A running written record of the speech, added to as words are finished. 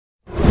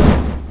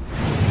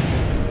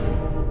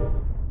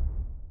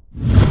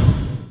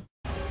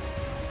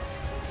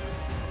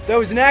That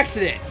was an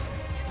accident.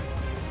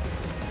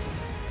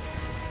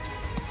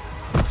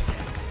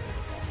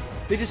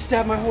 They just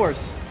stabbed my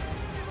horse.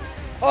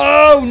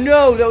 Oh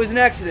no, that was an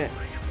accident.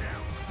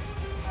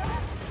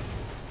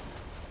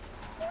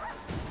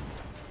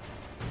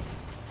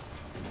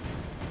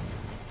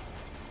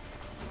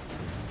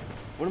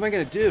 What am I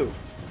gonna do?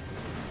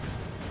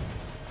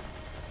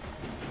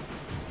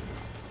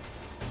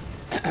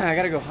 I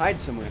gotta go hide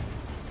somewhere.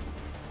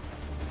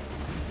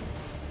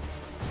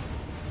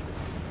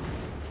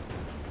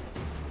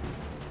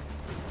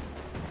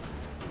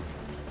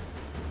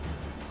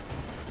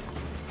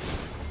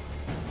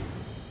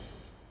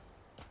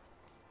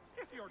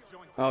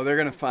 Oh, they're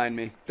gonna find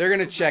me. They're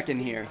gonna check in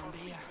here.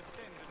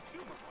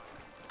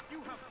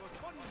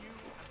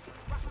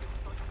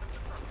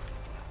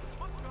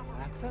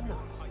 That's a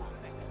nice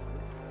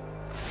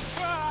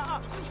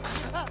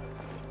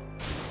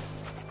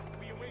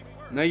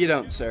No, you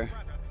don't, sir.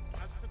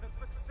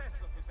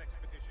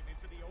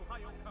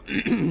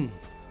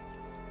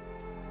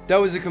 That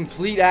was a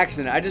complete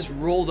accident. I just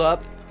rolled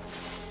up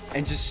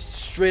and just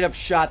straight up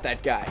shot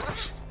that guy.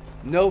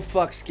 No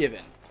fucks given.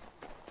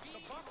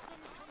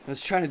 I was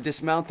trying to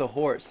dismount the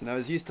horse, and I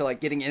was used to like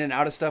getting in and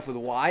out of stuff with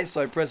Y,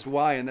 so I pressed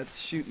Y, and that's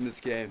shooting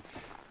this game.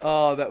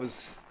 Oh, that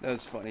was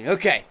funny.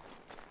 Okay.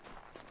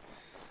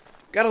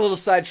 Got a little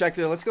sidetracked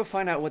there. Let's go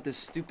find out what this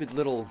stupid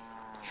little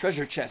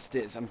treasure chest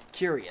is. I'm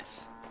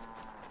curious.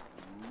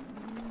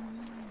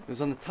 It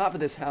was on the top of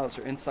this house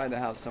or inside the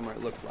house somewhere,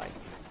 it looked like.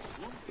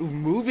 Ooh,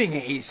 moving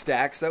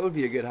haystacks. That would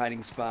be a good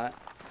hiding spot.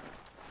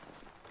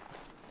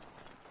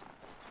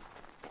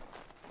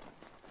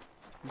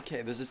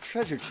 Okay, there's a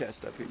treasure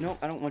chest up here. No,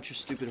 I don't want your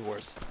stupid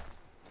horse.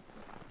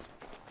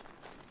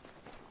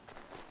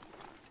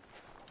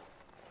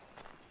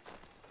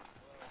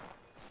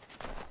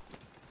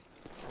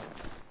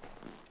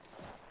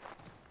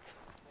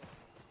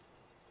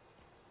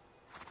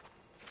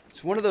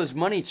 It's one of those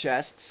money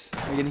chests.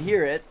 I can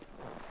hear it.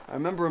 I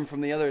remember them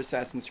from the other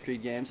Assassin's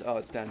Creed games. Oh,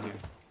 it's down here.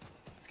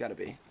 It's gotta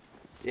be.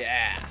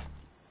 Yeah.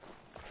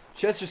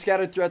 Chests are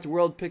scattered throughout the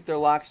world. Pick their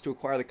locks to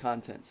acquire the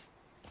contents.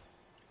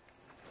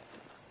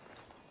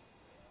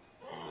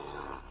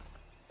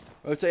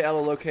 Rotate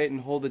L to locate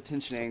and hold the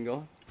tension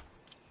angle.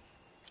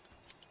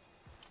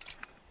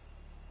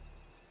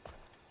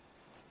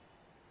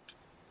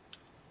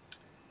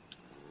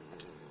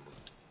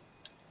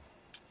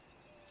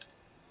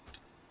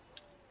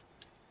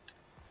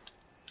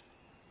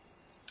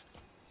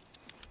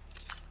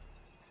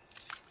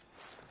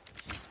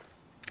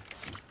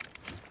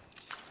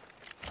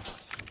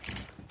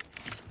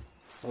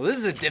 Well, this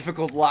is a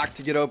difficult lock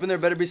to get open. There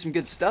better be some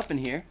good stuff in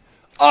here.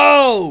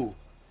 Oh!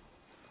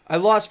 I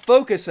lost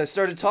focus. I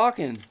started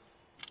talking.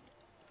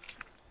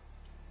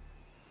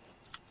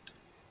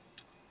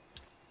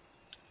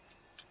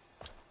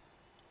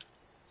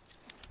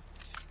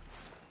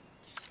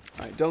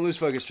 Alright, don't lose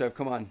focus, Trev.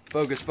 Come on.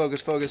 Focus,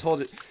 focus, focus.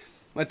 Hold it.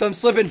 My thumb's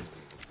slipping.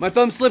 My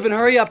thumb's slipping.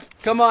 Hurry up.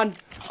 Come on.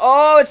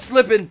 Oh, it's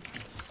slipping.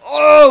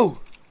 Oh!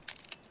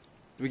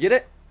 Did we get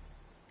it?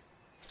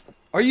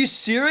 Are you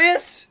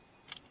serious?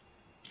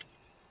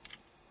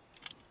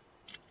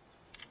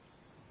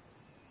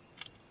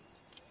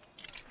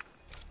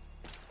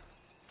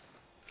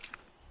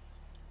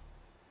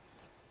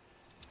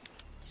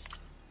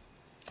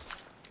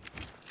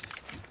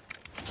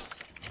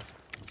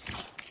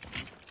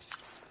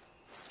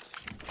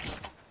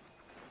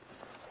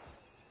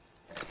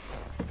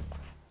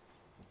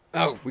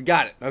 Oh, we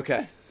got it.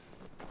 Okay.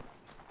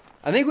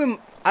 I think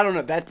I don't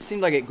know. That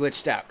seemed like it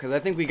glitched out because I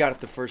think we got it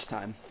the first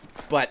time.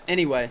 But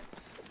anyway,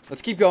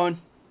 let's keep going.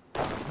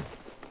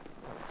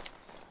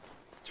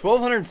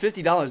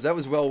 $1,250. That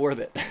was well worth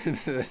it.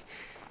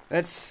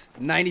 That's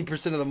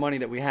 90% of the money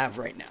that we have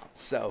right now.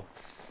 So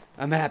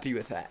I'm happy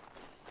with that.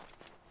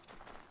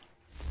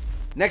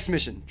 Next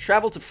mission.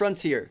 Travel to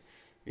Frontier.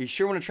 Are you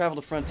sure you want to travel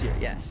to Frontier?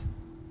 Yes.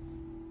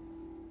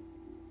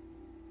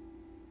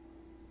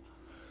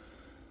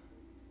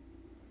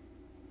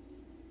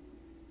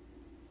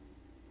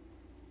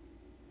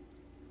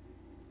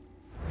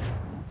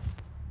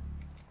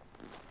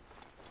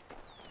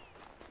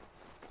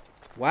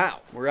 Wow,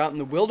 we're out in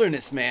the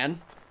wilderness, man.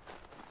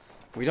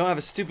 We don't have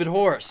a stupid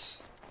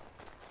horse.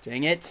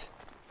 Dang it.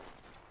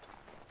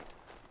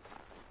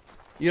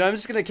 You know, I'm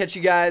just going to catch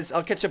you guys.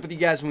 I'll catch up with you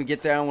guys when we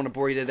get there. I don't want to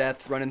bore you to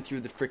death running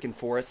through the freaking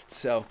forest.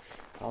 So,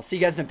 I'll see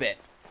you guys in a bit.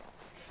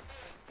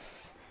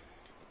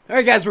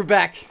 Alright, guys, we're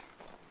back.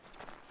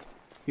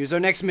 Here's our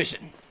next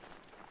mission.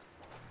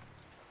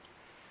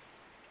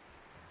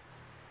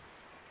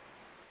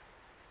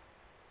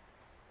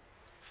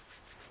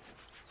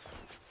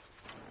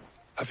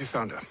 Have you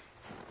found her?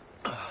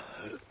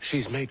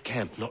 She's made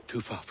camp not too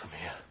far from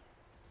here.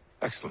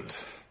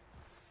 Excellent.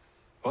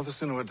 Well, the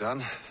sooner we're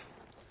done,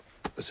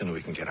 the sooner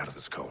we can get out of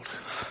this cold.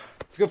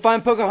 Let's go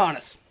find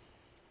Pocahontas.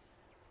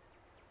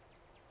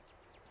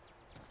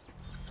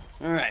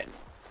 Alright.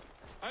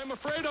 I am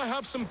afraid I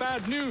have some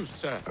bad news,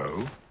 sir.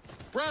 Oh?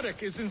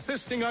 Braddock is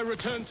insisting I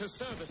return to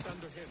service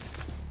under him.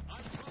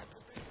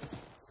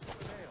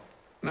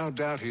 No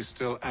doubt he's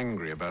still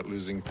angry about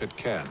losing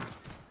Pitcairn.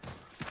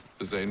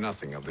 To say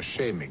nothing of the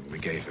shaming we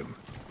gave him.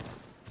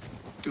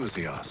 Do as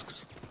he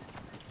asks.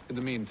 In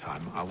the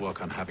meantime, I'll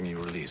work on having you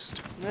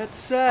released. That's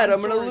sad.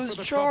 I'm gonna sorry lose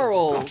for the trouble.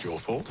 Charles. Not your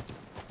fault.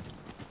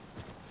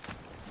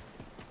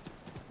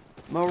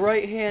 My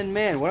right-hand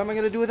man. What am I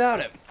gonna do without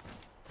him?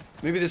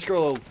 Maybe this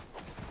girl will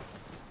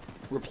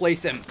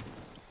replace him.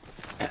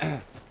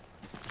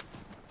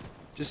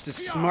 Just as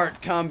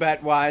smart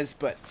combat-wise,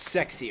 but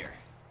sexier.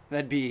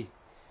 That'd be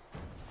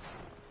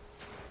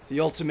the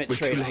ultimate We're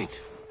too trade-off.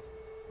 late.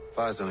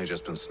 Fire's only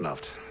just been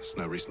snuffed.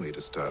 Snow recently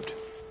disturbed.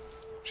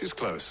 She's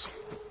close.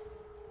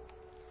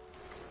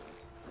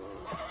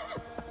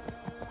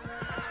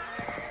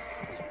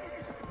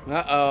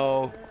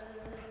 Uh-oh.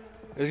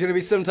 There's gonna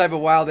be some type of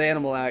wild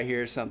animal out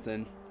here or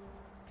something.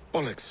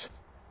 Onyx.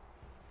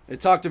 It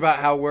talked about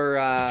how we're,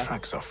 His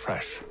tracks are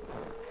fresh.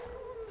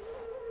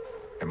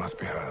 It must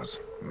be hers.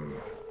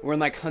 we're in,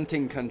 like,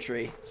 hunting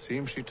country.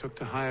 Seems she took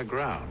to higher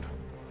ground.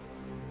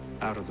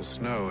 Out of the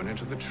snow and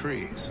into the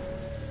trees.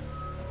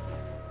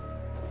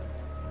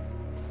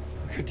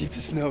 Look how deep the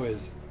snow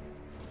is.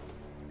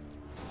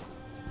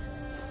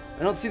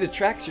 I don't see the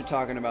tracks you're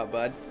talking about,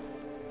 bud.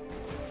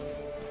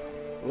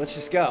 Well, let's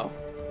just go.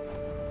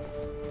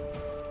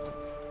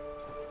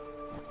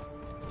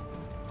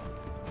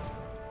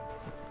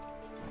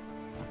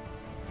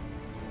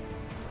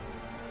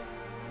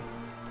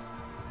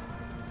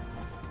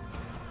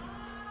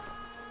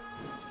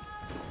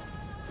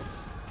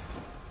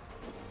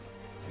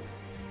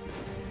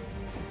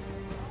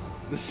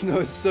 The snow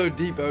is so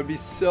deep, I would be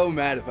so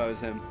mad if I was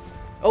him.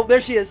 Oh,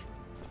 there she is.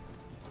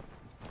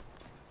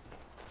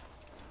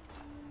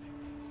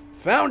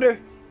 Found her.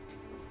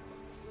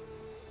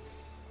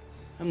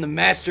 I'm the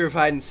master of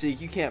hide and seek.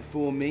 You can't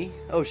fool me.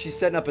 Oh, she's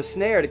setting up a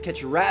snare to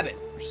catch a rabbit,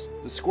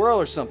 or a squirrel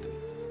or something.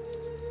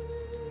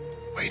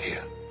 Wait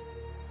here.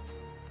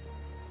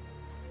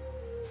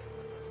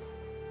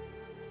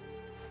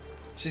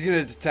 She's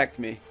gonna detect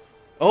me.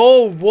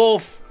 Oh,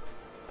 wolf.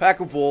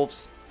 Pack of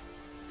wolves.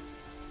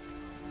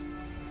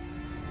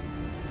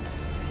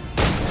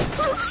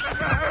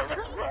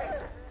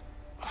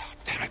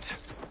 Damn it.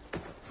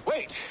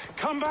 Wait,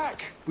 come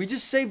back. We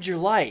just saved your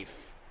life.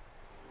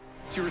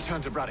 You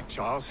return to Braddock,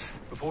 Charles,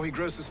 before he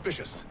grows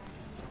suspicious.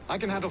 I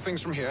can handle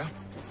things from here.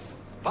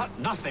 But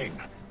nothing.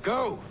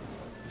 Go.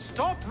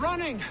 Stop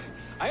running.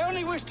 I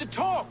only wish to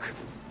talk.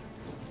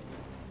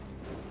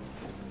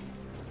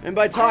 And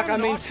by talk, I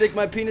I'm mean not stick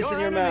my penis in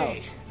your mouth.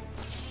 enemy.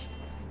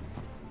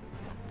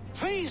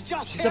 Please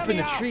just She's hear up in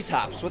me the out.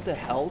 treetops. What the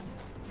hell?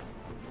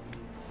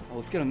 Oh,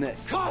 let's get on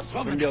this. God's We're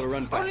woman, gonna be able to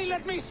run faster. only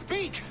let me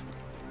speak.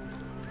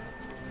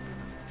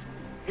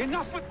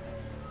 Enough with...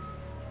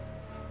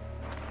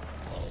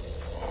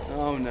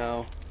 Oh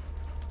no.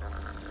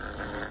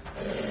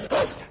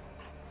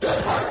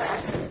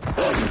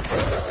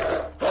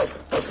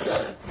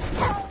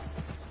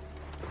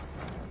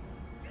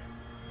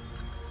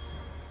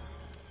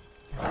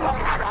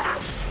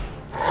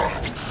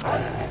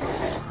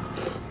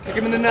 Kick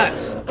him in the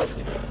nuts.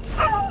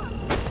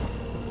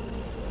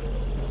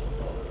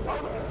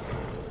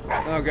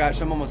 Oh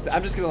gosh, I'm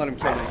just gonna let him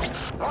kill me.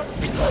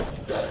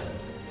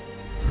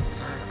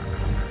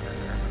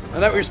 I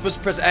thought we were supposed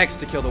to press X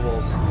to kill the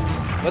wolves.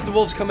 Let the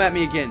wolves come at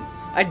me again.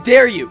 I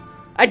dare you!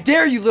 I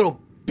dare you, little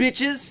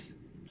bitches!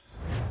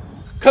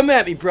 Come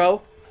at me,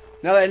 bro.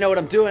 Now that I know what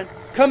I'm doing,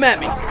 come at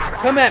me.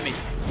 Come at me.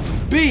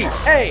 B,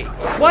 A,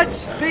 what?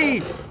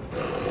 B.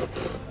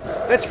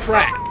 That's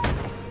crap.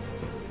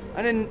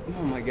 I didn't,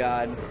 oh my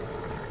god.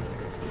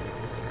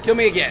 Kill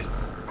me again.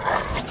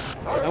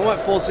 I want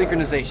full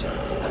synchronization.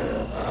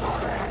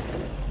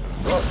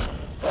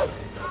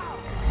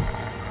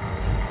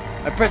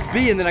 I pressed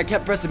B and then I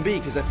kept pressing B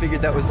because I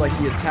figured that was like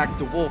the attack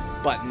the wolf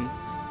button.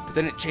 But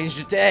then it changed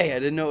it to A. I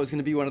didn't know it was going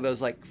to be one of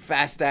those like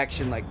fast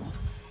action, like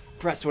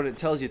press what it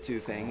tells you to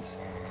things.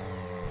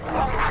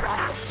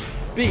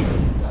 B,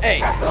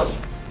 A.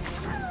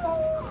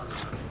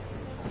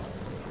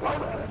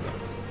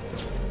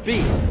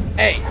 B,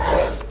 A.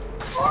 I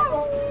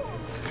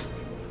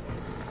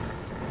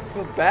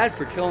feel bad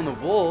for killing the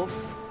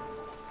wolves.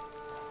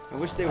 I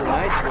wish they were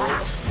nice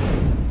wolves.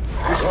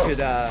 Wish you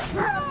could,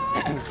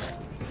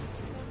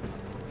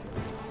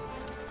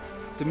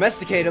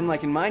 domesticate them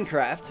like in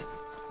Minecraft.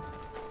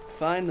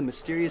 Find the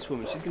mysterious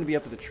woman. She's gonna be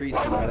up at the tree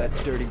somewhere, that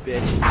dirty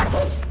bitch.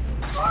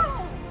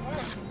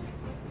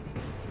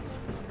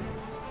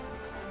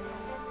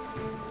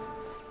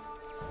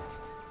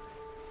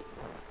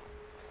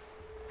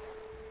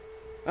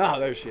 Oh,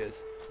 there she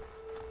is.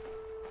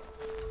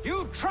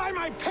 You try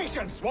my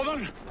patience,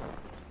 woman!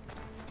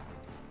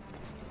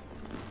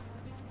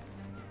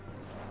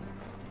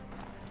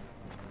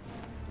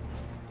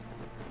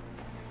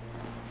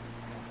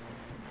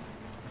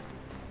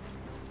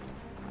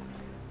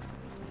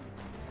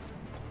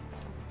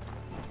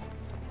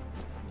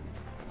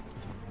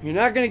 You're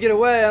not gonna get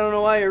away. I don't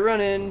know why you're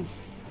running.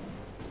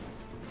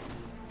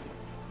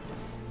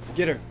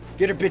 Get her.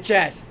 Get her bitch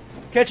ass.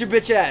 Catch her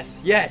bitch ass.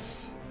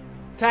 Yes.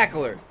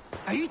 Tackle her.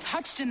 Are you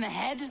touched in the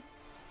head?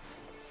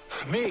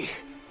 Me?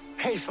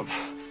 Haytham,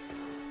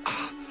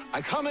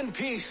 I come in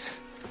peace.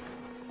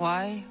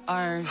 Why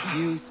are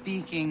you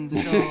speaking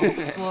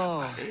so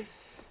slow?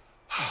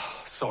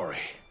 Sorry.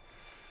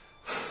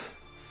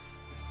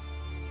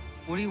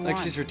 What do you Like want?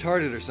 she's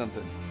retarded or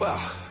something.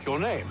 Well, your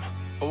name,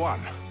 for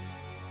one.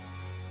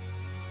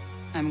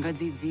 I'm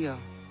Gadzit Zio.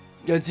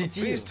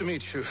 Pleased to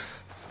meet you.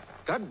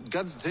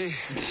 Gadzi.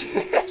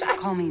 Just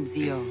call me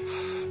Zio.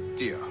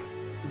 Dio.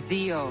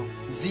 Zio.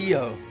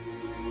 Zio.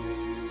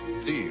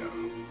 Dio.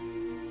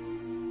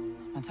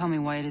 Now tell me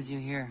why it is you're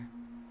here.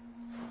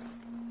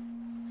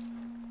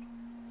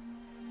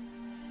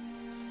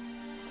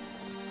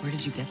 Where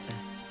did you get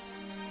this?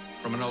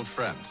 From an old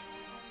friend.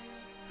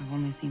 I've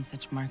only seen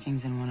such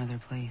markings in one other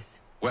place.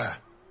 Where?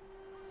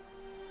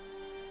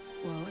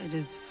 Well, it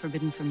is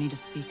forbidden for me to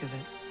speak of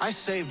it. I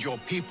saved your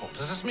people.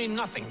 Does this mean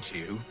nothing to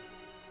you?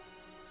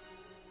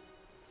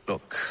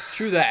 Look,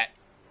 True that.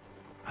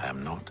 I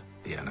am not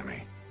the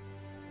enemy.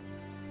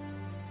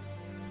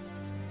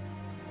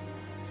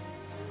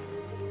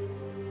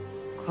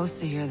 Close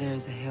to here, there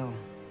is a hill.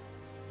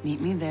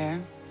 Meet me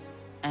there,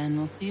 and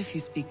we'll see if you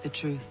speak the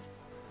truth.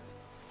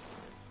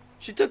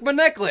 She took my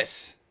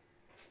necklace.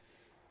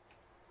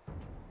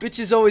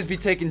 Bitches always be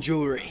taking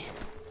jewelry.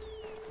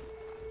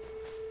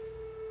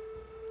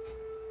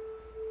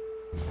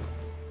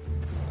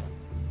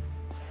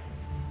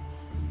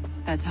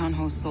 That town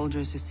hosts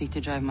soldiers who seek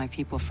to drive my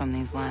people from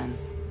these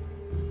lands.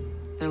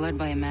 They're led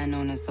by a man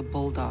known as the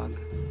Bulldog.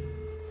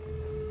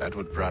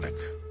 Edward Braddock.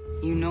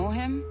 You know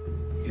him?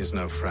 He is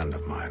no friend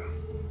of mine.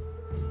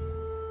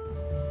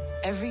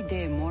 Every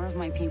day, more of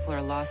my people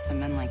are lost to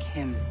men like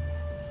him.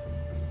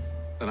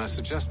 Then I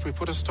suggest we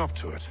put a stop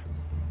to it.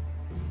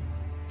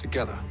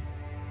 Together.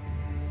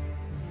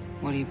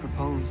 What do you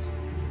propose?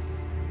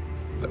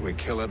 That we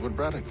kill Edward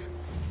Braddock.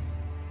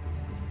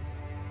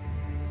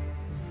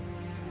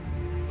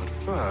 But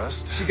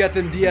first, She got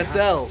them we have to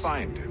DSLs.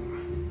 find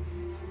him.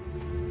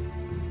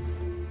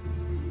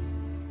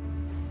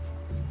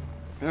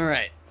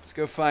 Alright, let's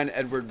go find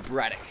Edward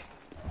Braddock.